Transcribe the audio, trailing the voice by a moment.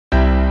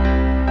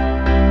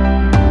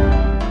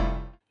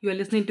You are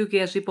listening to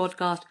KSG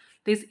podcast.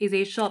 This is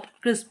a short,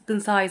 crisp,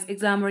 concise,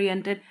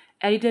 exam-oriented,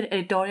 edited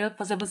editorial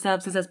for civil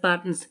services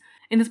aspirants.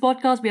 In this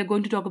podcast, we are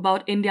going to talk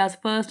about India's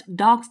first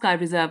dark sky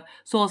reserve.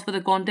 Source for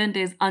the content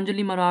is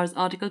Anjali Marar's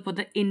article for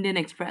the Indian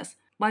Express.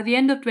 By the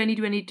end of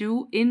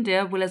 2022,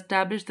 India will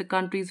establish the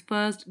country's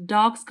first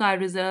dark sky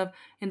reserve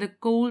in the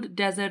cold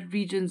desert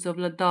regions of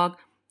Ladakh.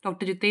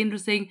 Dr.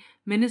 Jitendra Singh,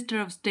 Minister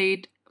of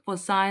State for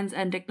Science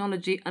and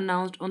Technology,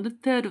 announced on the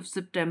 3rd of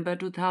September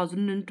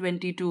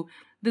 2022.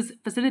 This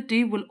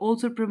facility will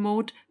also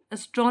promote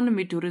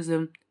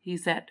astronomy-tourism, he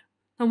said.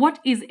 Now, what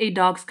is a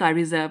dark sky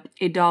reserve?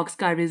 A dark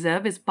sky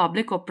reserve is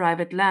public or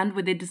private land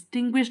with a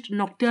distinguished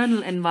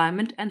nocturnal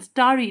environment and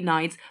starry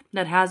nights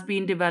that has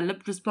been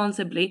developed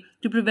responsibly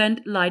to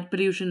prevent light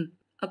pollution.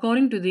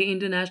 According to the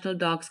International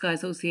Dark Sky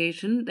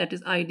Association, that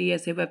is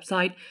IDSA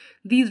website,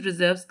 these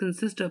reserves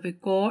consist of a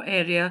core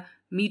area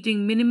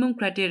meeting minimum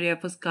criteria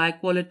for sky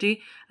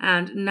quality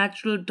and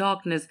natural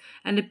darkness,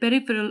 and a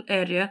peripheral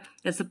area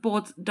that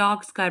supports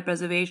dark sky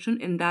preservation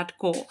in that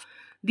core.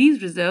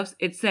 These reserves,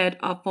 it said,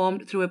 are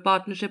formed through a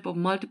partnership of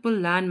multiple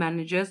land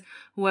managers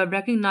who have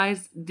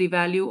recognized the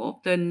value of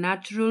the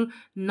natural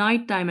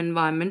nighttime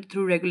environment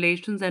through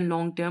regulations and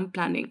long-term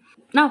planning.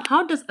 Now,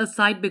 how does a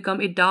site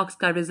become a dark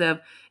sky reserve?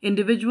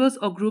 Individuals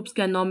or groups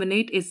can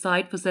nominate a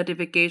site for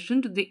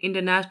certification to the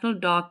International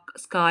Dark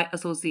Sky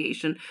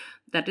Association,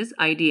 that is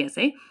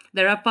IDSA.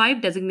 There are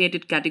 5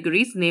 designated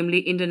categories,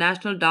 namely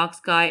international dark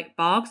sky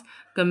parks,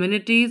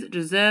 communities,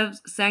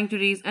 reserves,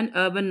 sanctuaries, and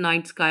urban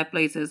night sky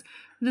places.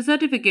 The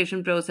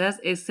certification process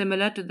is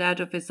similar to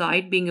that of a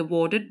site being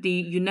awarded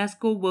the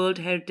UNESCO World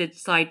Heritage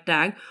Site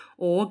tag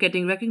or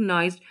getting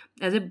recognized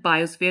as a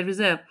biosphere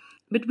reserve.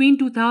 Between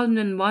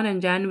 2001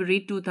 and January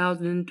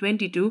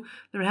 2022,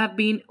 there have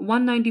been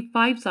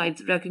 195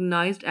 sites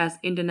recognized as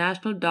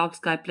international dark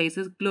sky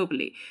places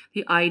globally,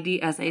 the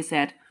IDSA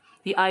said.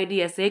 The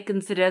IDSA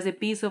considers a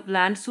piece of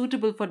land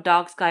suitable for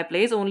dark sky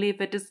place only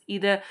if it is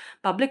either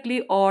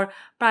publicly or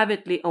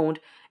privately owned,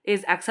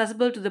 is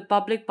accessible to the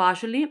public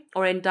partially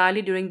or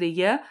entirely during the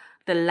year,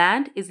 the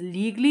land is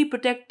legally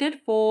protected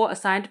for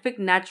scientific,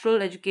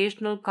 natural,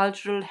 educational,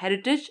 cultural,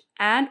 heritage,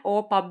 and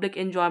or public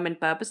enjoyment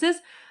purposes.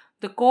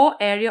 The core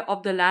area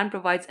of the land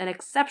provides an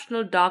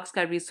exceptional dark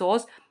sky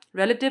resource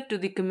relative to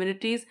the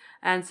communities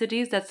and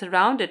cities that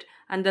surround it,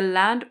 and the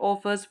land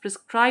offers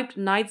prescribed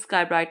night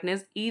sky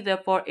brightness either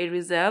for a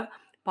reserve,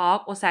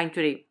 park, or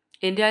sanctuary.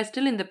 India is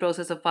still in the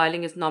process of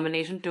filing its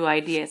nomination to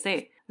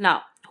IDSA.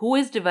 Now, who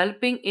is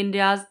developing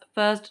India's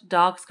first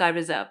dark sky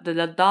reserve? The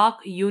Ladakh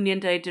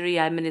Union Territory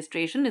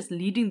Administration is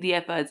leading the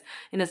efforts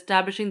in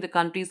establishing the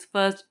country's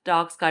first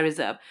dark sky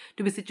reserve.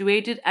 To be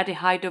situated at a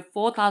height of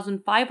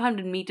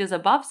 4,500 meters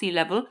above sea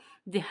level,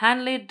 the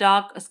Hanley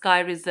Dark Sky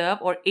Reserve,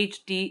 or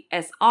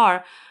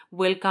HDSR,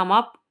 will come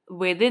up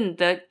within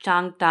the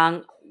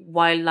Changtang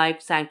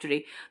Wildlife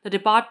Sanctuary. The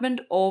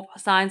Department of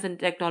Science and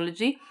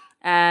Technology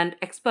and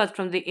experts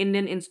from the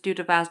Indian Institute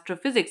of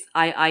Astrophysics,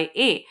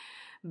 IIA,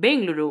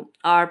 Bengaluru,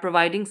 are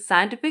providing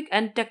scientific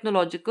and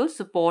technological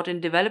support in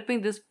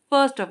developing this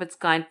first of its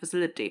kind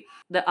facility.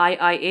 The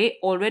IIA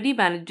already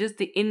manages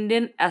the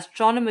Indian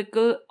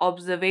Astronomical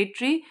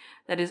Observatory,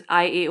 that is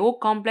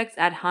IAO complex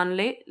at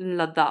Hanley in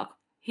Ladakh.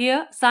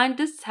 Here,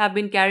 scientists have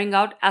been carrying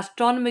out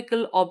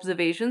astronomical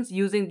observations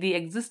using the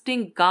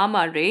existing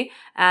gamma ray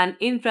and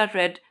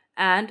infrared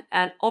and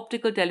an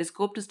optical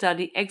telescope to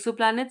study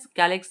exoplanets,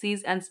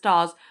 galaxies, and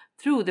stars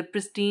through the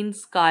pristine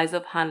skies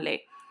of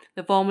Hanley.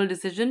 The formal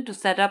decision to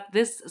set up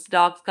this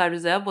dark sky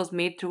reserve was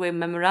made through a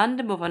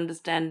memorandum of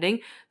understanding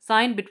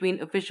signed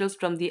between officials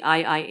from the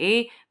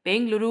IIA,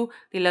 Bengaluru,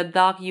 the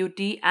Ladakh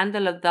UT, and the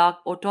Ladakh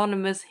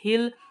Autonomous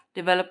Hill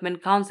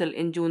Development Council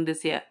in June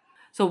this year.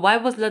 So why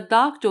was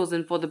Ladakh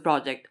chosen for the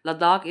project?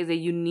 Ladakh is a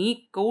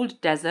unique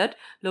cold desert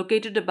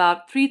located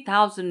about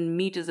 3,000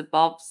 meters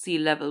above sea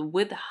level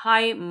with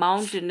high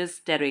mountainous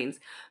terrains,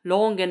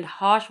 long and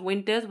harsh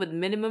winters with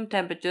minimum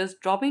temperatures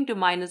dropping to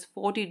minus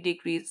 40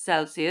 degrees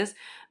Celsius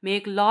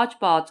make large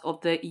parts of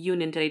the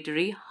Union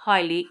Territory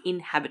highly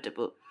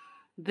inhabitable.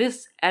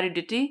 This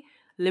aridity,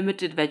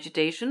 limited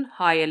vegetation,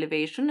 high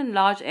elevation, and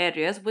large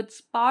areas with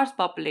sparse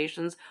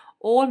populations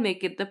all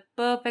make it the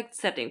perfect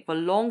setting for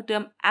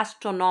long-term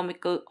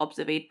astronomical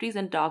observatories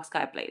and dark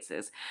sky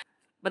places.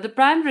 But the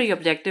primary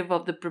objective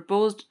of the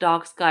proposed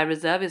dark sky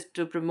reserve is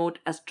to promote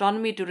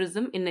astronomy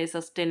tourism in a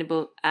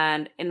sustainable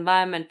and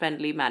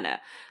environment-friendly manner.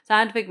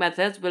 Scientific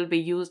methods will be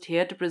used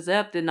here to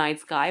preserve the night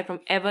sky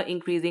from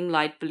ever-increasing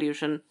light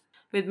pollution.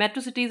 With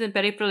metro cities and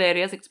peripheral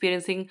areas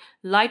experiencing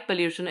light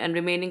pollution and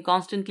remaining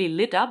constantly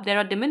lit up, there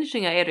are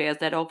diminishing areas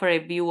that offer a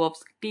view of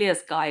clear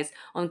skies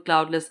on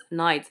cloudless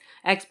nights,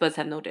 experts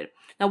have noted.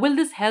 Now, will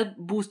this help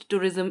boost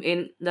tourism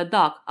in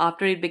Ladakh?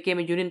 After it became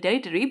a union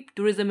territory,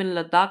 tourism in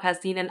Ladakh has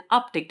seen an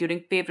uptick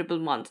during favorable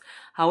months.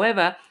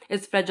 However,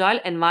 its fragile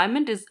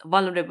environment is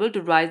vulnerable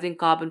to rising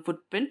carbon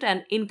footprint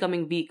and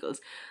incoming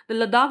vehicles. The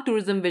Ladakh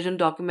Tourism Vision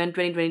Document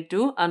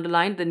 2022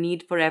 underlined the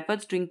need for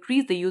efforts to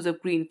increase the use of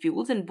green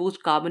fuels and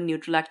boost carbon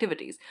neutral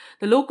activities.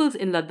 The locals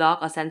in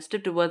Ladakh are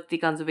sensitive towards the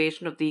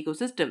conservation of the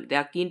ecosystem. They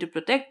are keen to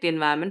protect the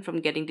environment from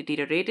getting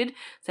deteriorated,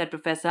 said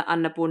Professor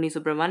Annapurni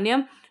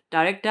Subramaniam,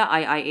 Director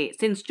IIA.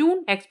 Since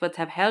June, experts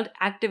have held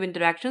active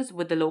interactions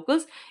with the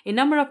locals. A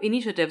number of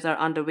initiatives are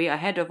underway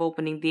ahead of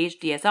opening the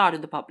HDSR to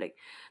the public.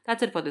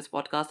 That's it for this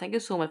podcast. Thank you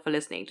so much for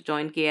listening. To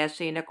join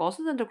KSG India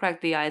courses and to crack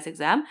the IS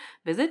exam,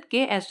 visit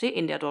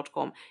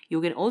ksgindia.com.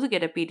 You can also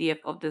get a PDF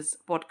of this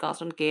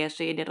podcast on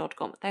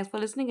ksgindia.com. Thanks for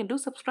listening and do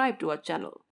subscribe to our channel.